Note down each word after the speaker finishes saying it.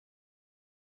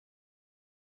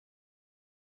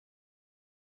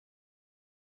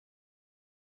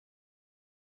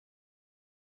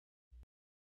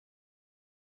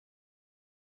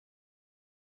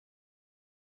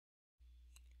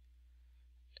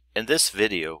In this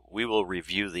video, we will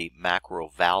review the macro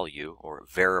value or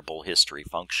variable history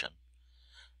function.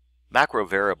 Macro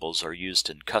variables are used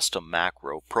in custom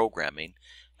macro programming,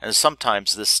 and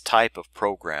sometimes this type of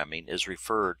programming is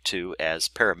referred to as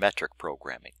parametric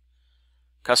programming.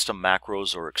 Custom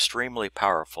macros are extremely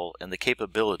powerful, and the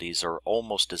capabilities are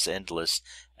almost as endless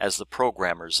as the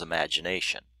programmer's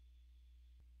imagination.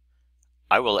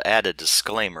 I will add a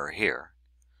disclaimer here.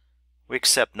 We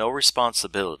accept no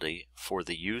responsibility for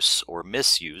the use or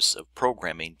misuse of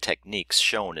programming techniques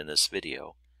shown in this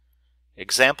video.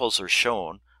 Examples are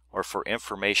shown are for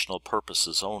informational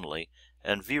purposes only,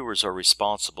 and viewers are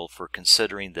responsible for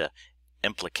considering the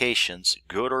implications,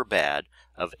 good or bad,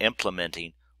 of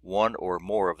implementing one or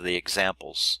more of the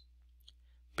examples.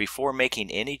 Before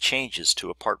making any changes to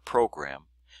a part program,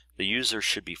 the user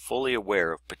should be fully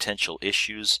aware of potential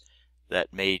issues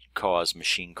that may cause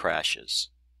machine crashes.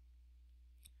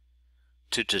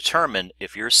 To determine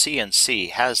if your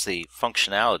CNC has the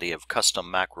functionality of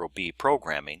custom macro B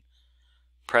programming,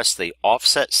 press the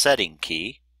offset setting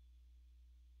key,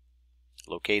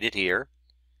 located here,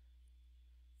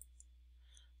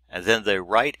 and then the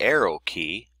right arrow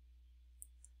key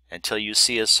until you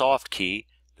see a soft key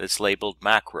that's labeled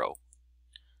macro.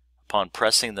 Upon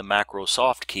pressing the macro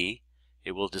soft key,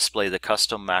 it will display the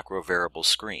custom macro variable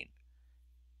screen.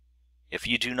 If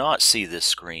you do not see this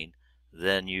screen,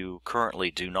 then you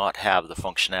currently do not have the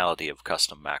functionality of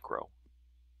custom macro.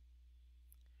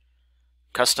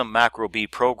 Custom macro B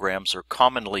programs are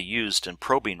commonly used in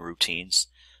probing routines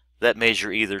that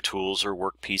measure either tools or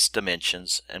workpiece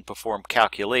dimensions and perform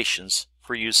calculations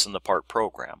for use in the part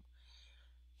program.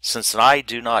 Since I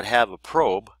do not have a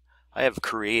probe, I have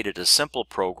created a simple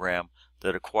program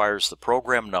that acquires the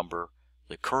program number,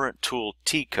 the current tool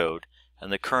T-code,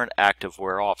 and the current active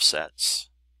wear offsets.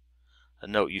 A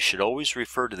note, you should always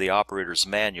refer to the operator's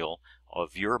manual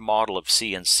of your model of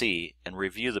CNC and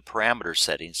review the parameter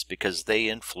settings because they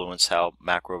influence how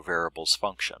macro variables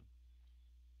function.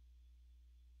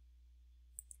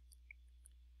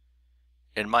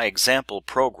 In my example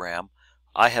program,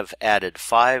 I have added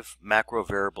 5 macro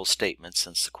variable statements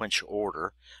in sequential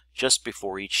order just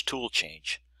before each tool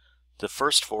change. The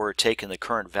first 4 are taking the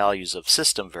current values of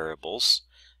system variables,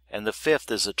 and the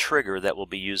 5th is a trigger that will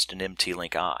be used in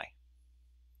MT-LINKi.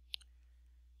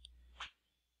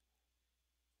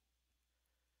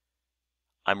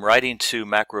 I'm writing to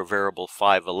macro variable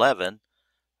 511,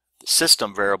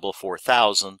 system variable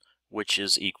 4000, which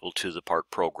is equal to the part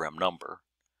program number.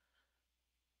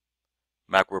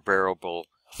 Macro variable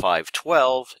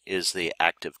 512 is the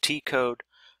active T code.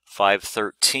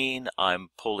 513, I'm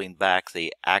pulling back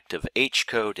the active H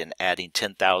code and adding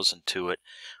 10,000 to it,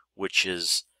 which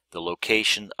is the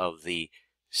location of the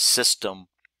system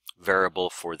variable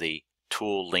for the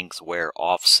tool length wear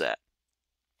offset.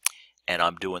 And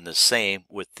I'm doing the same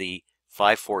with the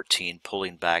 514,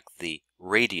 pulling back the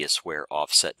radius wear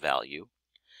offset value.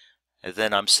 And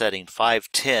then I'm setting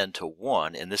 510 to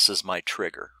 1, and this is my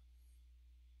trigger.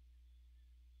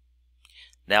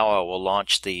 Now I will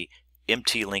launch the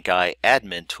MT-LINKi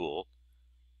admin tool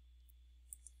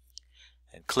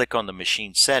and click on the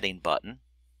machine setting button,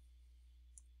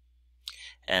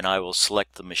 and I will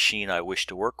select the machine I wish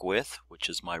to work with, which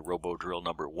is my robo drill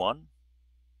number 1.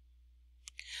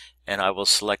 And I will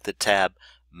select the tab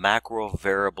Macro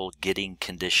Variable Getting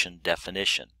Condition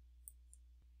Definition.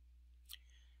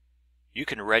 You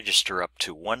can register up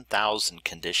to 1,000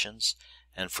 conditions,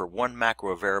 and for one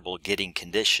macro variable getting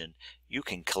condition, you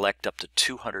can collect up to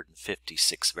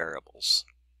 256 variables.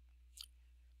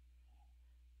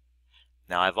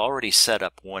 Now I've already set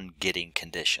up one getting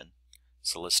condition,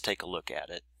 so let's take a look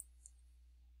at it.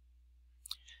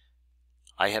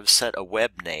 I have set a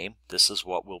web name. This is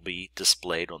what will be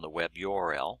displayed on the web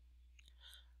URL.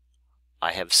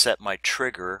 I have set my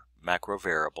trigger macro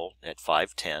variable at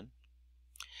 510.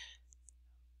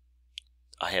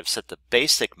 I have set the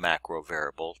basic macro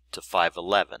variable to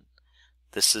 511.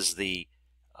 This is the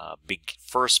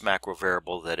first macro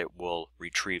variable that it will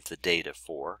retrieve the data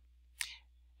for.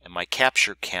 And my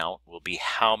capture count will be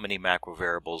how many macro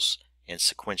variables in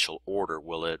sequential order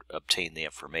will it obtain the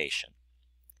information.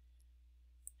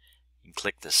 You can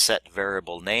click the set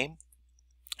variable name,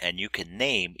 and you can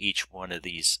name each one of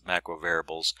these macro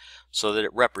variables so that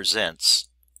it represents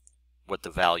what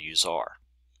the values are.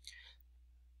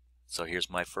 So here's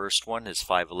my first one is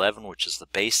 511, which is the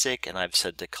basic, and I've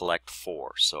said to collect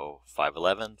 4. So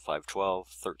 511, 512,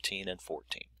 13, and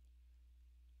 14.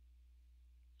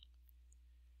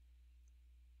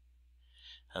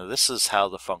 Now this is how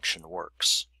the function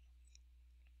works.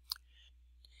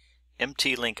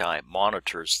 MT-LINKi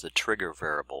monitors the trigger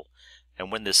variable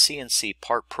and when the CNC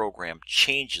part program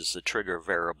changes the trigger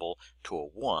variable to a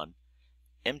 1,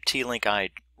 MT-LINKi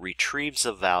retrieves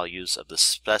the values of the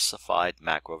specified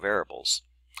macro variables,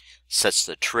 sets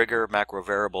the trigger macro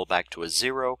variable back to a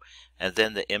 0, and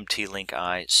then the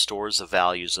MT-LINKi stores the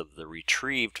values of the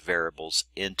retrieved variables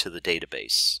into the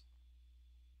database.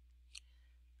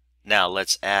 Now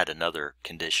let's add another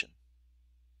condition.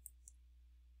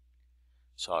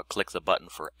 So I'll click the button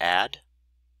for Add.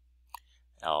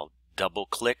 I'll double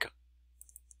click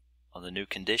on the new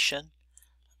condition.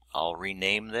 I'll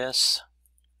rename this.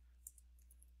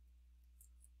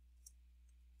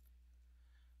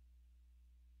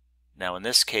 Now in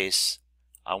this case,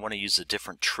 I want to use a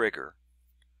different trigger.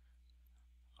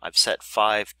 I've set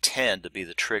 510 to be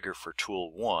the trigger for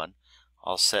tool 1.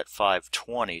 I'll set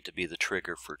 520 to be the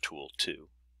trigger for tool 2.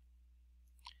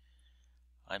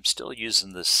 I'm still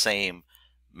using the same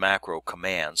macro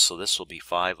command, so this will be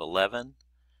 511,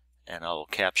 and I'll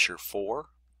capture 4.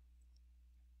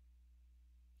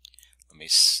 Let me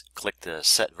click the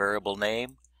set variable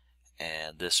name,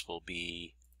 and this will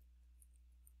be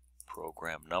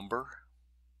program number,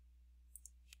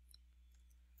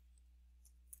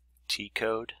 T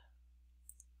code,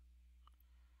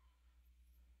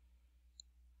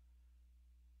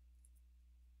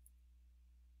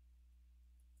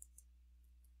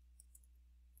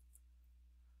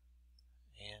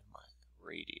 and my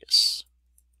radius.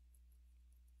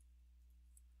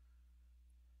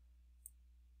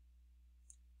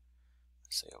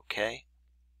 Say OK,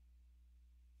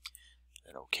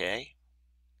 then OK.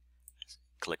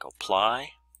 Click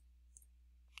Apply,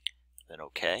 then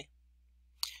OK.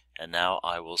 And now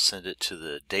I will send it to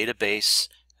the database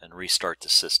and restart the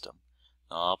system.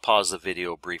 Now I'll pause the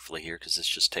video briefly here because this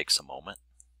just takes a moment.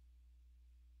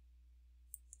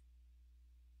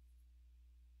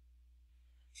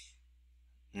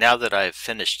 Now that I've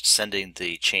finished sending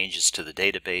the changes to the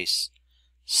database,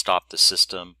 stopped the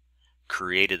system,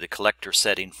 created the collector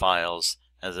setting files,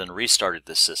 and then restarted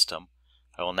the system,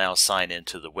 I will now sign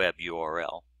into the web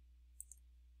URL.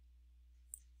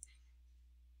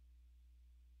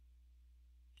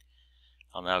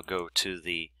 I'll now go to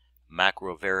the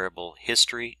macro variable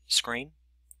history screen.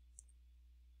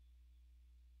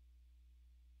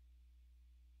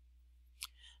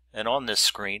 And on this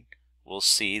screen, we'll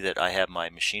see that I have my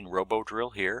machine robo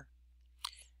drill here.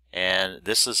 And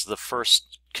this is the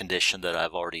first condition that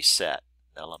I've already set.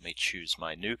 Now let me choose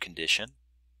my new condition.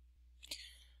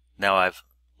 Now I've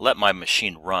let my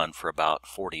machine run for about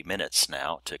 40 minutes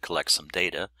now to collect some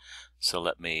data. So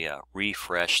let me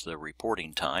refresh the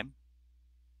reporting time.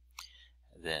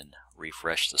 Then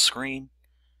refresh the screen.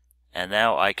 And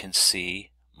now I can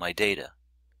see my data.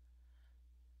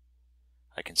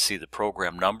 I can see the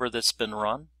program number that's been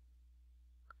run.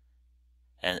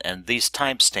 And these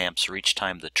timestamps are each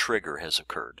time the trigger has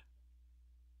occurred.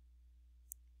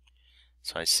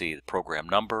 So I see the program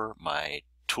number, my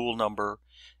tool number,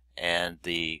 and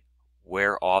the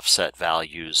wear offset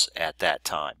values at that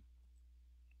time.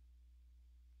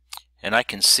 And I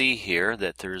can see here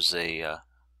that there's a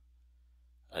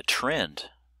trend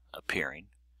appearing.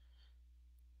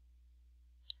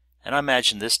 And I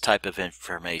imagine this type of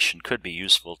information could be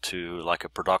useful to like a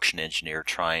production engineer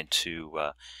trying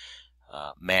to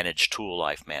manage tool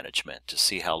life management to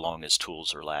see how long his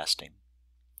tools are lasting.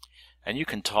 And you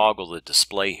can toggle the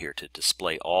display here to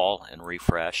display all and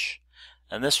refresh,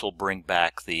 and this will bring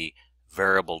back the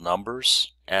variable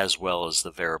numbers as well as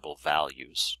the variable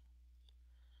values.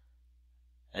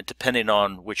 And depending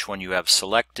on which one you have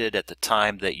selected at the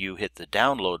time that you hit the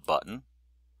download button,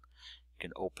 you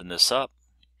can open this up.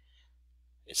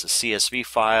 It's a CSV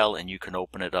file, and you can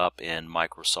open it up in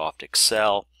Microsoft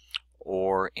Excel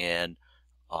or in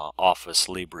Office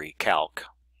Libre Calc.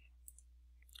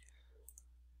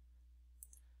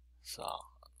 So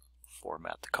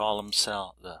format the column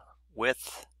cell, the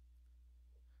width.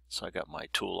 So I got my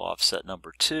tool offset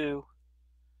number 2.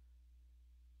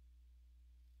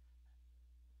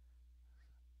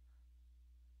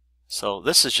 So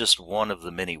this is just one of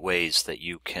the many ways that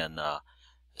you can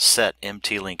set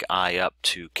MT-LINKi up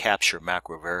to capture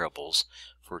macro variables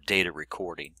for data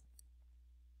recording.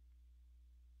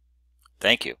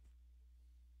 Thank you.